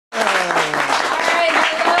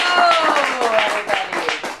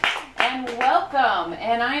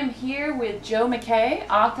I'm here with Joe McKay,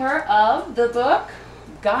 author of the book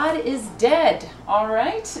God is Dead. All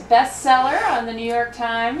right, bestseller on the New York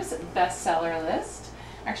Times bestseller list.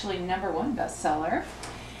 Actually, #1 bestseller.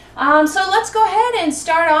 So let's go ahead and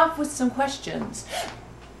start off with some questions.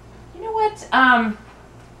 You know what? I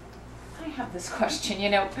have this question. You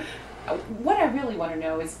know, what I really want to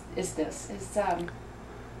know is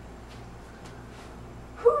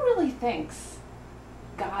who really thinks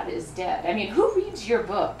God is dead? I mean, who reads your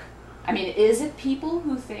book? I mean, is it people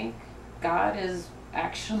who think God is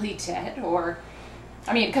actually dead? Or,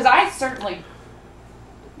 I mean, because I certainly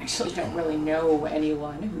actually don't really know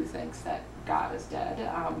anyone who thinks that God is dead.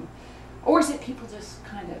 Or is it people just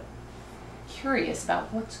kind of curious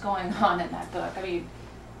about what's going on in that book? I mean,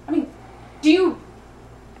 do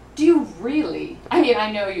you really, I mean,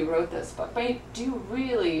 I know you wrote this book, but do you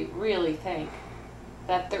really think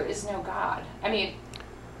that there is no God? I mean,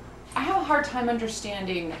 I have a hard time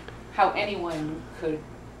understanding how anyone could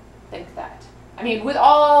think that. I mean,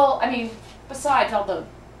 besides all the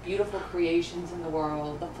beautiful creations in the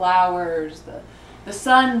world, the flowers, the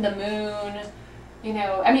sun, the moon, you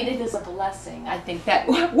know, I mean, it is a blessing. I think that,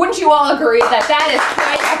 wouldn't you all agree that that is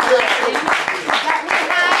quite a blessing that we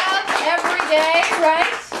have every day,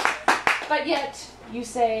 right? But yet, you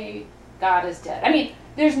say God is dead. I mean,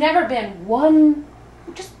 there's never been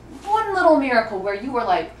just one little miracle where you were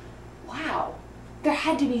like, wow, there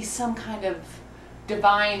had to be some kind of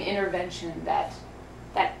divine intervention that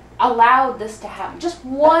allowed this to happen. Just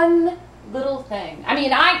one little thing. I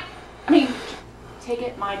mean, take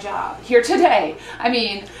it, my job here today. I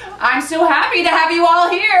mean, I'm so happy to have you all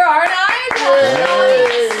here, aren't I?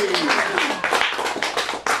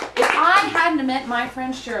 If I hadn't met my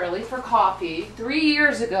friend Shirley for coffee 3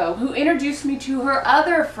 years ago, who introduced me to her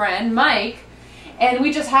other friend, Mike, and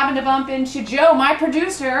we just happened to bump into Joe, my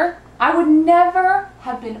producer, I would never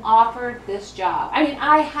have been offered this job. I mean,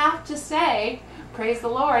 I have to say, praise the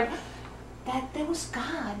Lord, that there was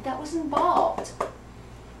God that was involved.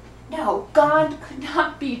 No, God could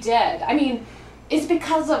not be dead. I mean, it's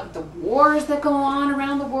because of the wars that go on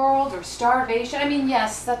around the world or starvation. I mean,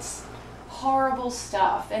 yes, that's horrible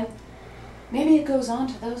stuff. And maybe it goes on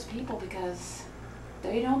to those people because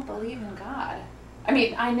they don't believe in God. I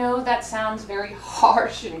mean, I know that sounds very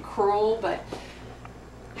harsh and cruel, but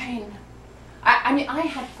I mean, I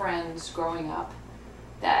had friends growing up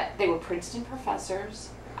that they were Princeton professors.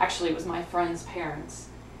 Actually, it was my friends' parents.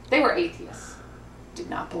 They were atheists. Did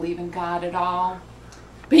not believe in God at all.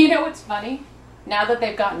 But you know what's funny? Now that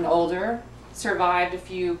they've gotten older, survived a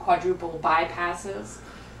few quadruple bypasses,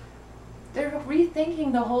 they're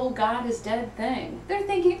rethinking the whole God is dead thing. They're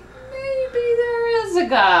thinking, maybe there is a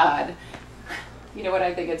God. You know what?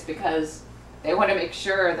 I think it's because they want to make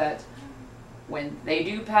sure that when they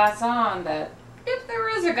do pass on, that if there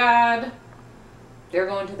is a God, they're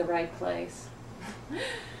going to the right place.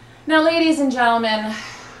 Now, ladies and gentlemen,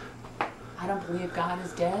 I don't believe God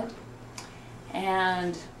is dead,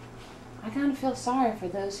 and I kind of feel sorry for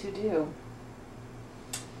those who do.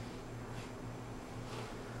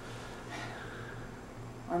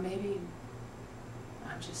 Or maybe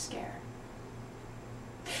I'm just scared.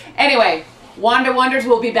 Anyway, Wanda Wonders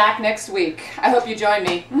will be back next week. I hope you join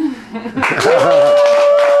me.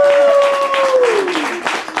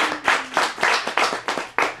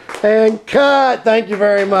 And cut. Thank you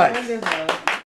very much.